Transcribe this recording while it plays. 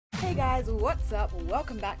Hey guys, what's up?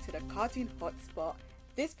 Welcome back to the Cartoon Hotspot.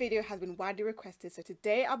 This video has been widely requested, so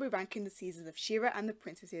today I'll be ranking the seasons of She-Ra and the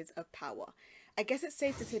Princesses of Power. I guess it's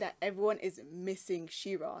safe to say that everyone is missing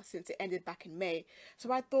She-Ra since it ended back in May,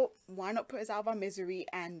 so I thought why not put us out of our misery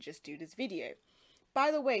and just do this video. By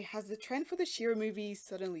the way, has the trend for the She-Ra movies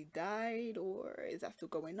suddenly died, or is that still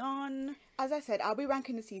going on? As I said, I'll be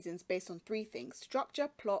ranking the seasons based on three things: structure,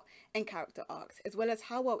 plot, and character arcs, as well as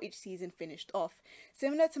how well each season finished off.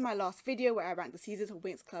 Similar to my last video where I ranked the seasons of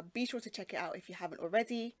Winx Club, be sure to check it out if you haven't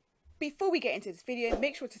already. Before we get into this video,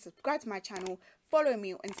 make sure to subscribe to my channel, follow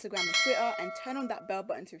me on Instagram and Twitter, and turn on that bell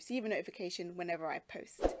button to receive a notification whenever I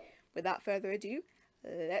post. Without further ado,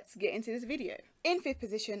 let's get into this video. In 5th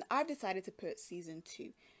position, I've decided to put season 2.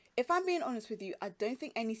 If I'm being honest with you, I don't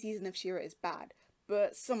think any season of She-Ra is bad,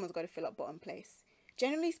 but someone's got to fill up bottom place.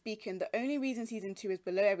 Generally speaking, the only reason season 2 is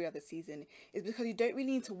below every other season is because you don't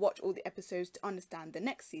really need to watch all the episodes to understand the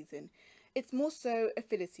next season. It's more so a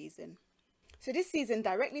filler season. So this season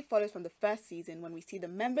directly follows from the first season when we see the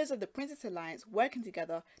members of the Princess Alliance working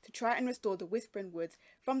together to try and restore the Whispering Woods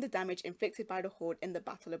from the damage inflicted by the Horde in the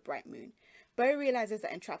Battle of Bright Moon. Bo realizes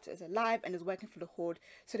that Entrapta is alive and is working for the Horde,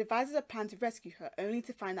 so devises a plan to rescue her, only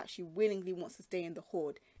to find that she willingly wants to stay in the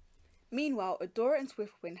Horde. Meanwhile, Adora and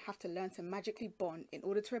Swiftwind have to learn to magically bond in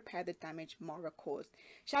order to repair the damage Mara caused.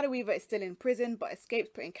 Shadow Weaver is still in prison but escapes,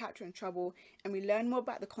 putting Catra in trouble, and we learn more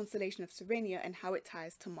about the constellation of Serenia and how it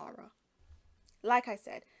ties to Mara. Like I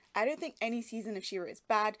said, I don't think any season of She-Ra is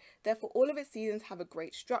bad, therefore all of its seasons have a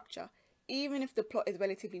great structure, even if the plot is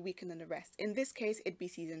relatively weaker than the rest. In this case, it'd be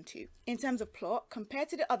season 2. In terms of plot, compared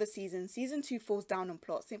to the other seasons, season 2 falls down on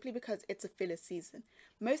plot simply because it's a filler season.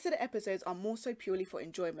 Most of the episodes are more so purely for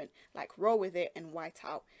enjoyment, like Roll With It and White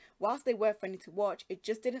Out. Whilst they were funny to watch, it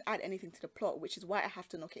just didn't add anything to the plot, which is why I have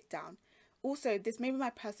to knock it down. Also, this may be my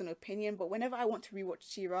personal opinion, but whenever I want to rewatch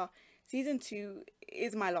She-Ra, season 2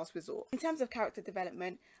 is my last resort. In terms of character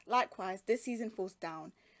development, likewise, this season falls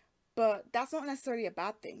down. But that's not necessarily a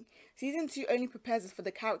bad thing. Season 2 only prepares us for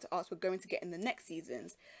the character arcs we're going to get in the next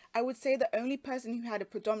seasons. I would say the only person who had a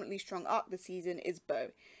predominantly strong arc this season is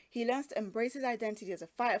Bo. He learns to embrace his identity as a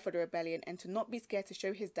fighter for the rebellion and to not be scared to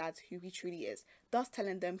show his dads who he truly is, thus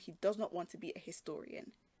telling them he does not want to be a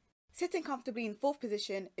historian. Sitting comfortably in 4th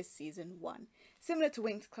position is season 1. Similar to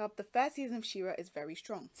Winx Club, the first season of She-Ra is very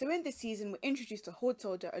strong. So in this season, we're introduced to Horde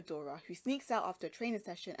soldier Adora, who sneaks out after a training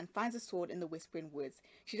session and finds a sword in the Whispering Woods.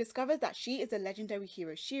 She discovers that she is the legendary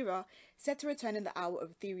hero She-Ra, set to return in the hour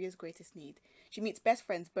of Etheria's greatest need. She meets best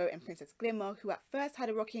friends Bo and Princess Glimmer, who at first had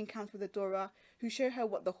a rocky encounter with Adora, who show her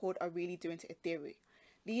what the Horde are really doing to Etheria,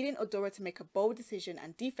 leading Adora to make a bold decision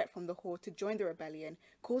and defect from the Horde to join the rebellion,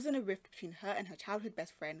 causing a rift between her and her childhood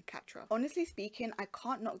best friend, Catra. Honestly speaking, I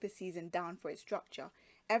can't knock this season down for its structure.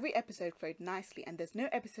 Every episode flowed nicely and there's no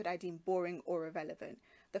episode I deem boring or irrelevant.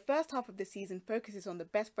 The first half of the season focuses on the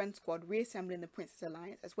best friend squad reassembling the Princess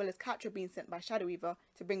Alliance, as well as Catra being sent by Shadow Weaver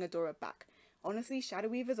to bring Adora back. Honestly, Shadow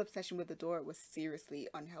Weaver's obsession with Adora was seriously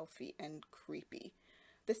unhealthy and creepy.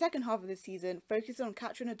 The second half of the season focuses on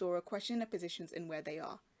Catra and Adora questioning their positions and where they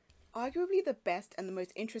are. Arguably the best and the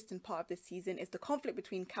most interesting part of this season is the conflict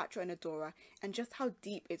between Catra and Adora and just how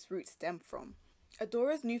deep its roots stem from.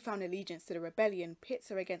 Adora's newfound allegiance to the rebellion pits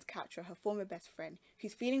her against Catra, her former best friend,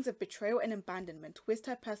 whose feelings of betrayal and abandonment twist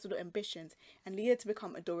her personal ambitions and lead her to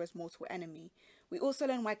become Adora's mortal enemy. We also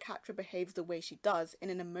learn why Catra behaves the way she does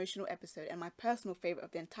in an emotional episode and my personal favourite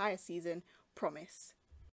of the entire season, Promise.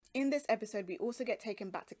 In this episode, we also get taken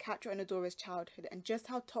back to Catra and Adora's childhood and just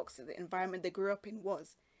how toxic the environment they grew up in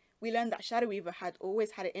was. We learned that Shadow Weaver had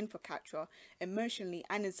always had it in for Catra, emotionally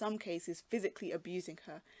and in some cases physically abusing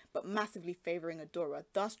her, but massively favouring Adora,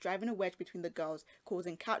 thus driving a wedge between the girls,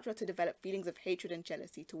 causing Catra to develop feelings of hatred and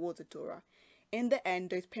jealousy towards Adora. In the end,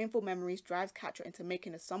 those painful memories drives Catra into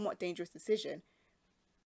making a somewhat dangerous decision.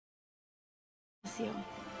 Catra!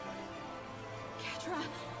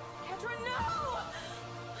 Catra, no!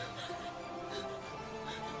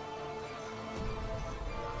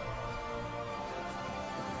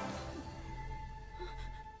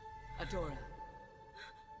 Adora,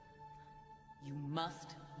 you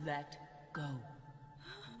must let go.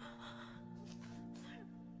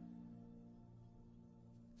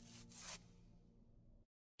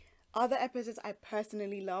 Other episodes I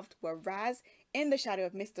personally loved were Raz, In the Shadow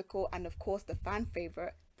of Mystical, and of course the fan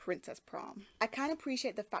favourite, Princess Prom. I can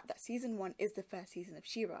appreciate the fact that season 1 is the first season of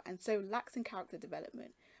She-Ra and so lacks in character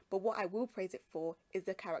development, but what I will praise it for is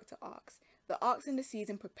the character arcs. The arcs in the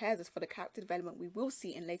season prepares us for the character development we will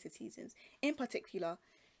see in later seasons, in particular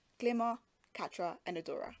Glimmer, Catra and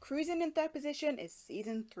Adora. Cruising in 3rd position is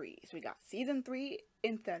season 3, so we got season 3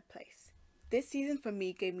 in 3rd place. This season for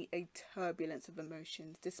me gave me a turbulence of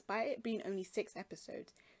emotions. Despite it being only 6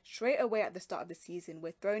 episodes, straight away at the start of the season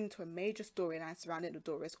we're thrown into a major storyline surrounding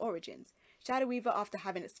Adora's origins. Shadow Weaver, after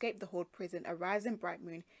having escaped the Horde prison, arrives in Bright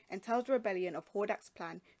Moon and tells the rebellion of Hordak's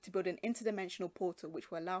plan to build an interdimensional portal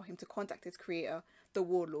which will allow him to contact his creator, the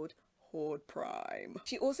warlord Horde Prime.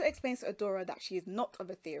 She also explains to Adora that she is not of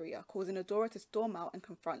Etheria, causing Adora to storm out and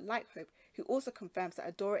confront Lighthope, who also confirms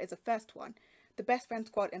that Adora is the first one. The Best Friend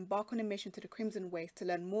Squad embark on a mission to the Crimson Waste to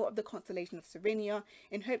learn more of the constellation of Serenia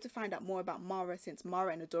in hope to find out more about Mara, since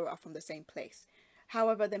Mara and Adora are from the same place.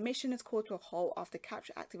 However, the mission is called to a halt after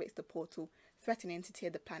Capture activates the portal, threatening to tear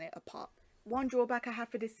the planet apart. One drawback I have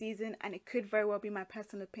for this season, and it could very well be my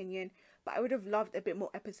personal opinion, but I would have loved a bit more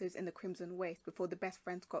episodes in the Crimson Waste before the Best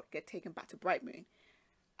Friend Squad get taken back to Bright Moon.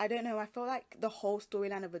 I don't know, I felt like the whole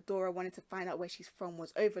storyline of Adora wanting to find out where she's from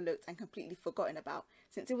was overlooked and completely forgotten about,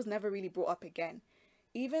 since it was never really brought up again.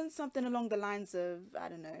 Even something along the lines of, I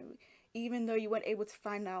don't know, even though you weren't able to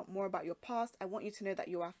find out more about your past, I want you to know that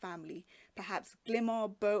you're our family. Perhaps Glimmer,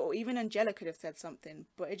 Bo, or even Angela could have said something,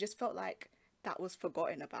 but it just felt like that was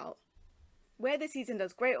forgotten about. Where this season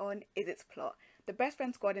does great on is its plot. The Best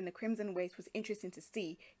Friend Squad in the Crimson Waste was interesting to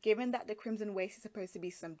see, given that the Crimson Waste is supposed to be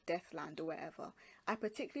some deathland or whatever. I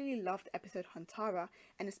particularly loved episode Huntara,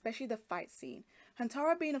 and especially the fight scene.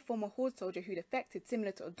 Huntara, being a former Horde soldier who defected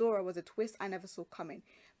similar to Adora, was a twist I never saw coming.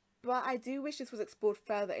 But I do wish this was explored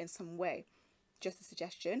further in some way. Just a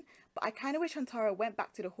suggestion. But I kind of wish Huntara went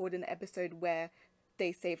back to the Horde in the episode where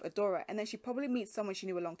they save Adora, and then she probably meets someone she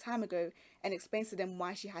knew a long time ago and explains to them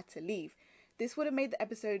why she had to leave. This would have made the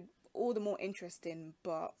episode all the more interesting,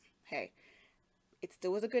 but hey, it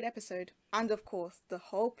still was a good episode. And of course, the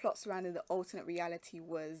whole plot surrounding the alternate reality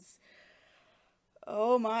was,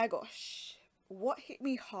 oh my gosh. What hit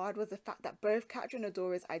me hard was the fact that both Catra and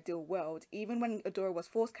Adora's ideal world, even when Adora was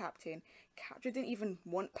Force Captain, Catra didn't even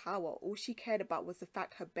want power. All she cared about was the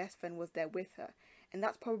fact her best friend was there with her, and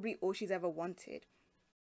that's probably all she's ever wanted.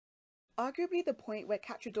 Arguably, the point where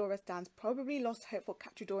Catradora stands probably lost hope for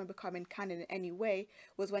Catradora becoming canon in any way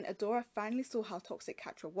was when Adora finally saw how toxic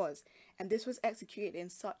Catra was, and this was executed in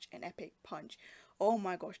such an epic punch. Oh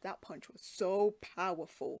my gosh, that punch was so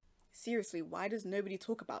powerful. Seriously, why does nobody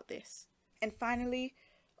talk about this? And finally,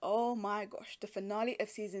 oh my gosh, the finale of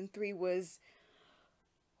season 3 was...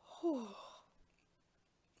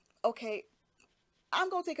 Okay, I'm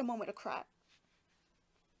gonna take a moment to cry.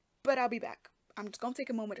 But I'll be back. I'm just gonna take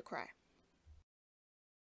a moment to cry.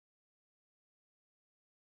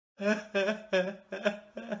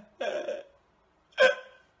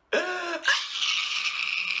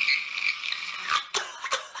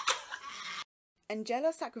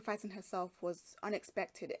 Angela sacrificing herself was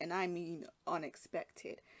unexpected, and I mean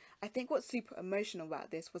unexpected. I think what's super emotional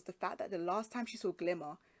about this was the fact that the last time she saw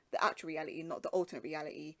Glimmer, the actual reality, not the alternate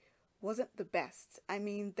reality, wasn't the best. I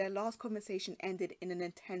mean, their last conversation ended in an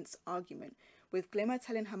intense argument, with Glimmer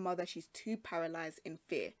telling her mother she's too paralyzed in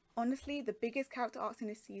fear. Honestly, the biggest character arcs in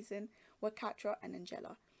this season were Catra and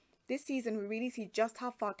Angela. This season we really see just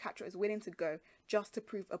how far Catra is willing to go just to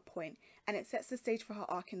prove a point, and it sets the stage for her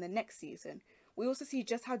arc in the next season. We also see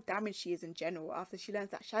just how damaged she is in general after she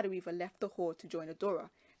learns that Shadow Weaver left the Horde to join Adora,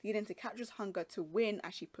 leading to Catra's hunger to win,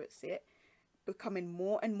 as she puts it, becoming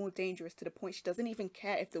more and more dangerous to the point she doesn't even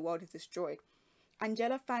care if the world is destroyed.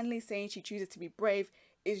 Angela finally saying she chooses to be brave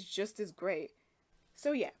is just as great.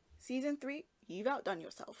 So yeah, season 3, you've outdone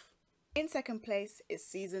yourself. In second place is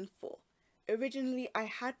season 4. Originally, I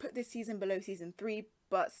had put this season below season 3,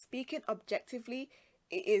 but speaking objectively,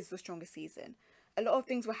 it is the strongest season. A lot of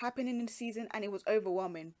things were happening in the season and it was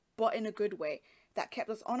overwhelming, but in a good way, that kept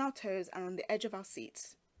us on our toes and on the edge of our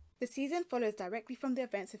seats. The season follows directly from the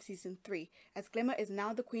events of season 3, as Glimmer is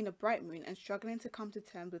now the Queen of Bright Moon and struggling to come to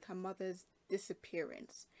terms with her mother's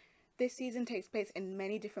disappearance. This season takes place in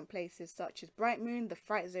many different places such as Bright Moon, the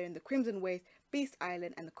Fright Zone, the Crimson Waste, Beast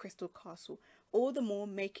Island and the Crystal Castle, all the more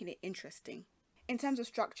making it interesting. In terms of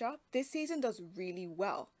structure, this season does really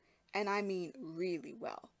well, and I mean really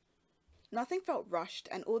well. Nothing felt rushed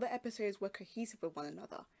and all the episodes were cohesive with one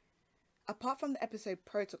another. Apart from the episode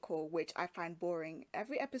Protocol, which I find boring,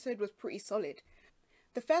 every episode was pretty solid.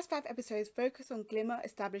 The first 5 episodes focus on Glimmer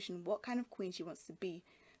establishing what kind of queen she wants to be,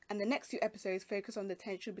 and the next 2 episodes focus on the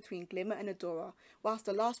tension between Glimmer and Adora, whilst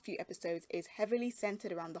the last few episodes is heavily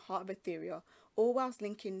centered around the heart of Etheria, all whilst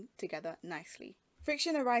linking together nicely.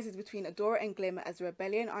 Friction arises between Adora and Glimmer as the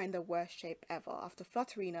rebellion are in the worst shape ever after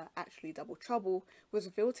Flutterina, actually Double Trouble, was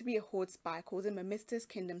revealed to be a Horde spy causing Mamista's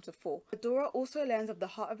kingdom to fall. Adora also learns of the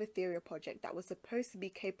Heart of Etheria project that was supposed to be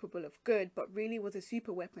capable of good but really was a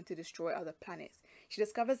super weapon to destroy other planets. She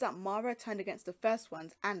discovers that Mara turned against the first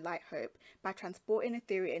ones and Light Hope by transporting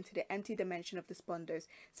Etheria into the empty dimension of the Spondos,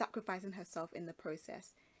 sacrificing herself in the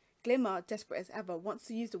process. Glimmer, desperate as ever, wants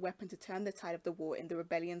to use the weapon to turn the tide of the war in the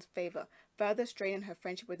rebellion's favour, further straining her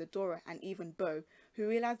friendship with Adora and even Bo, who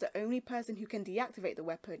realise the only person who can deactivate the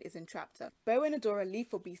weapon is Entraptor. Bo and Adora leave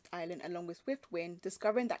for Beast Island along with Swiftwind,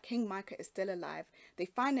 discovering that King Micah is still alive. They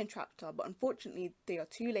find Entraptor, but unfortunately they are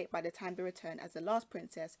too late by the time they return, as the last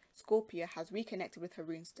princess, Scorpia, has reconnected with her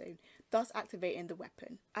runestone, thus activating the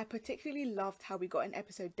weapon. I particularly loved how we got an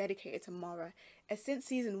episode dedicated to Mara, as since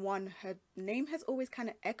season 1 her name has always kind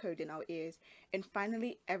of echoed in our ears, and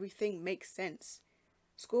finally everything makes sense.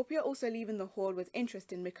 Scorpia also leaving the Horde was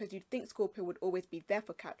interesting because you'd think Scorpia would always be there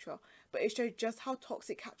for Catra, but it showed just how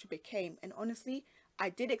toxic Catra became, and honestly, I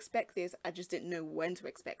did expect this, I just didn't know when to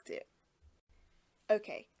expect it.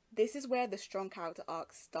 Okay, this is where the strong character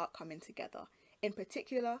arcs start coming together, in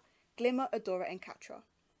particular, Glimmer, Adora and Catra.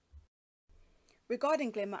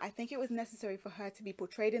 Regarding Glimmer, I think it was necessary for her to be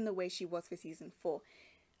portrayed in the way she was for season 4.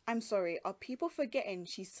 I'm sorry, are people forgetting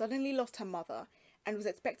she suddenly lost her mother and was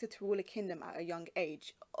expected to rule a kingdom at a young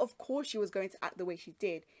age? Of course she was going to act the way she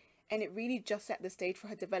did, and it really just set the stage for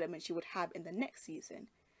her development she would have in the next season.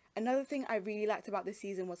 Another thing I really liked about this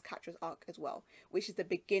season was Catra's arc as well, which is the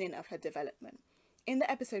beginning of her development. In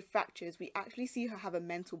the episode Fractures, we actually see her have a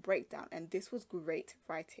mental breakdown, and this was great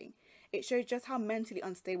writing. It showed just how mentally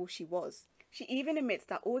unstable she was. She even admits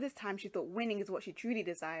that all this time she thought winning is what she truly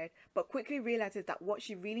desired, but quickly realizes that what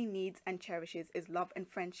she really needs and cherishes is love and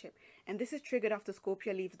friendship, and this is triggered after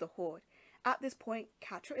Scorpia leaves the Horde. At this point,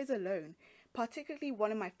 Catra is alone. Particularly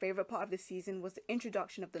one of my favourite part of the season was the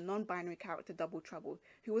introduction of the non-binary character Double Trouble,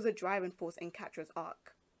 who was a driving force in Catra's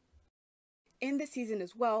arc. In this season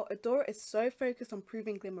as well, Adora is so focused on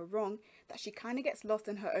proving Glimmer wrong that she kinda gets lost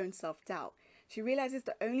in her own self-doubt. She realizes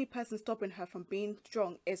the only person stopping her from being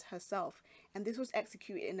strong is herself, and this was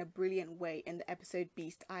executed in a brilliant way in the episode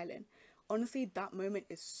Beast Island. Honestly, that moment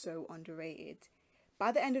is so underrated.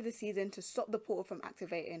 By the end of the season, to stop the portal from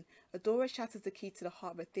activating, Adora shatters the key to the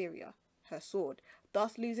heart of Etheria, her sword,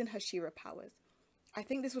 thus losing her Shera powers. I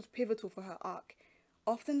think this was pivotal for her arc.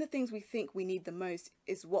 Often the things we think we need the most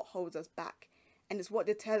is what holds us back, and it's what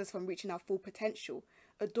deters us from reaching our full potential.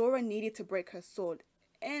 Adora needed to break her sword,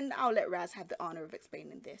 and I'll let Raz have the honour of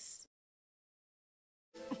explaining this.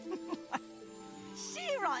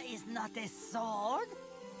 Shera is not a sword.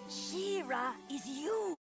 Shera is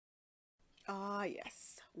you. Ah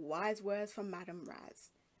yes, wise words from Madam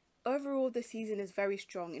Raz. Overall, the season is very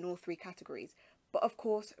strong in all 3 categories, but of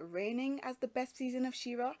course, reigning as the best season of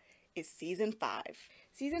Shera is season 5.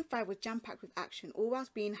 Season 5 was jam-packed with action, all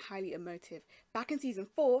whilst being highly emotive. Back in season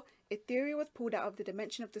 4, Etheria was pulled out of the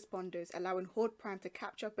dimension of the Spondos, allowing Horde Prime to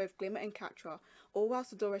capture both Glimmer and Catra, all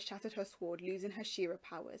whilst Adora shattered her sword, losing her Shera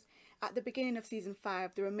powers. At the beginning of season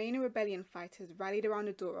 5, the remaining rebellion fighters rallied around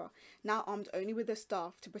Adora, now armed only with a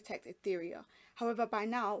staff, to protect Etheria. However, by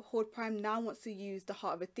now, Horde Prime now wants to use the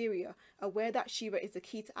heart of Etheria, aware that Shera is the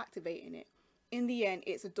key to activating it. In the end,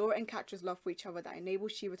 it's Adora and Catra's love for each other that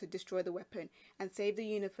enables Shera to destroy the weapon and save the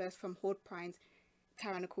universe from Horde Prime's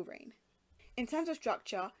tyrannical reign. In terms of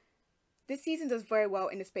structure, this season does very well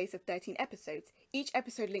in the space of 13 episodes, each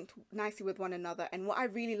episode linked nicely with one another, and what I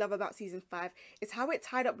really love about season 5 is how it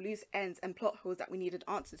tied up loose ends and plot holes that we needed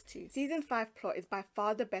answers to. Season 5 plot is by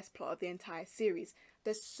far the best plot of the entire series.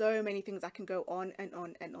 There's so many things I can go on and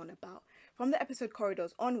on and on about. From the episode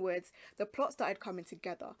Corridors onwards, the plot started coming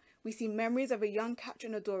together. We see memories of a young Catra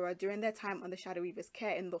and Adora during their time on the Shadow Weaver's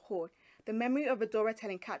care in the Horde. The memory of Adora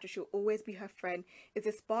telling Catra she'll always be her friend is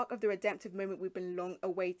the spark of the redemptive moment we've been long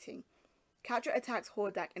awaiting. Catra attacks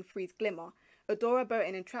Hordak and frees Glimmer. Adora, Bo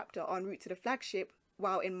and Entraptor, en route to the flagship,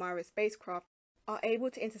 while in Mara's spacecraft, are able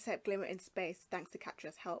to intercept Glimmer in space thanks to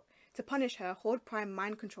Catra's help. To punish her, Horde Prime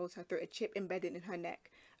mind controls her through a chip embedded in her neck.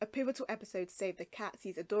 A pivotal episode, Save the Cat,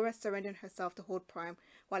 sees Adora surrendering herself to Horde Prime,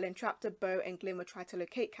 while Entraptor, Bo and Glimmer try to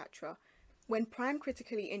locate Catra. When Prime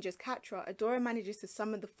critically injures Catra, Adora manages to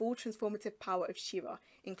summon the full transformative power of Shera,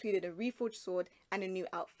 including a reforged sword and a new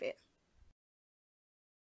outfit.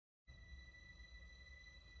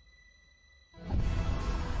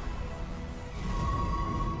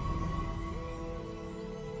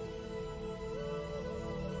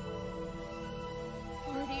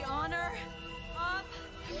 For the honor of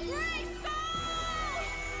Grayskull!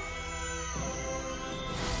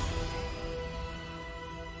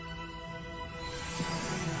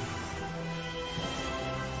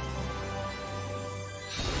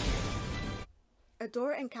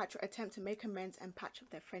 Adora and Catra attempt to make amends and patch up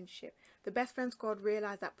their friendship. The best friend squad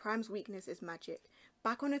realise that Prime's weakness is magic.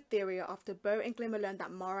 Back on Etheria, after Bo and Glimmer learned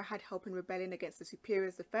that Mara had helped in rebelling against the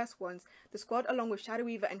Superiors, the First Ones, the squad along with Shadow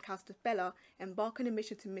Weaver and Countess Bella embark on a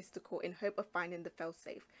mission to Mystical in hope of finding the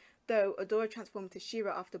failsafe. Though Adora transformed to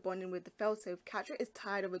She-Ra after bonding with the failsafe, Catra is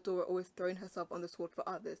tired of Adora always throwing herself on the sword for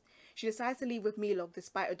others. She decides to leave with Milog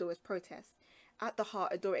despite Adora's protest. At the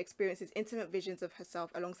heart, Adora experiences intimate visions of herself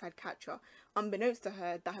alongside Catra, unbeknownst to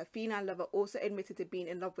her that her feline lover also admitted to being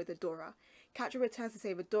in love with Adora. Catra returns to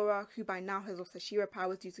save Adora, who by now has lost her She-Ra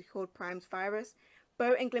powers due to Horde Prime's virus.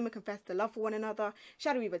 Bo and Glimmer confess their love for one another.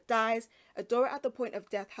 Shadow Weaver dies. Adora, at the point of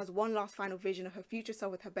death, has one last final vision of her future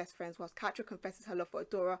self with her best friends, whilst Catra confesses her love for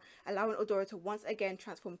Adora, allowing Adora to once again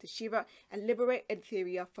transform to She-Ra and liberate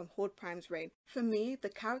Etheria from Horde Prime's reign. For me, the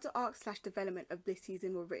character arc / development of this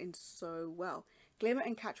season were written so well. Glimmer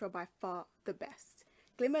and Catra are by far the best.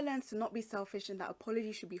 Glimmer learns to not be selfish and that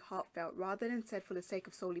apologies should be heartfelt rather than said for the sake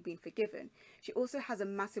of solely being forgiven. She also has a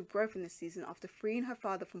massive growth in this season after freeing her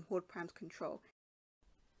father from Horde Prime's control.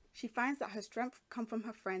 She finds that her strength comes from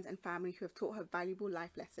her friends and family who have taught her valuable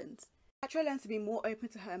life lessons. Catra learns to be more open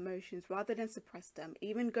to her emotions rather than suppress them,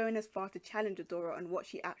 even going as far to challenge Adora on what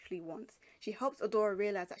she actually wants. She helps Adora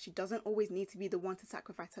realize that she doesn't always need to be the one to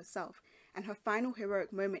sacrifice herself, and her final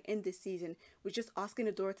heroic moment in this season was just asking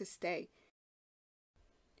Adora to stay.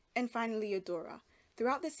 And finally, Adora.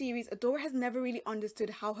 Throughout the series, Adora has never really understood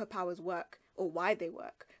how her powers work, or why they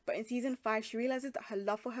work, but in season 5 she realizes that her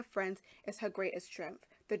love for her friends is her greatest strength,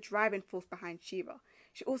 the driving force behind She-Ra.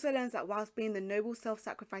 She also learns that whilst being the noble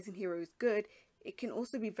self-sacrificing hero is good, it can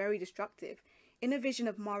also be very destructive. In a vision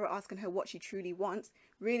of Mara asking her what she truly wants,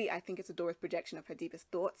 really I think it's Adora's projection of her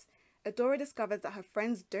deepest thoughts, Adora discovers that her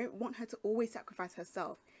friends don't want her to always sacrifice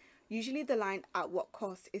herself. Usually the line "at what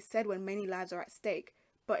cost" is said when many lives are at stake,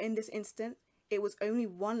 but in this instance, it was only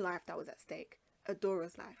one life that was at stake,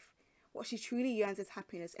 Adora's life. What she truly yearns is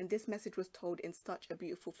happiness, and this message was told in such a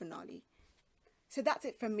beautiful finale. So that's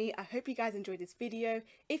it from me. I hope you guys enjoyed this video.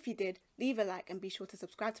 If you did, leave a like and be sure to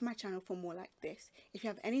subscribe to my channel for more like this. If you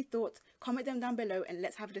have any thoughts, comment them down below and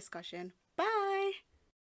let's have a discussion. Bye!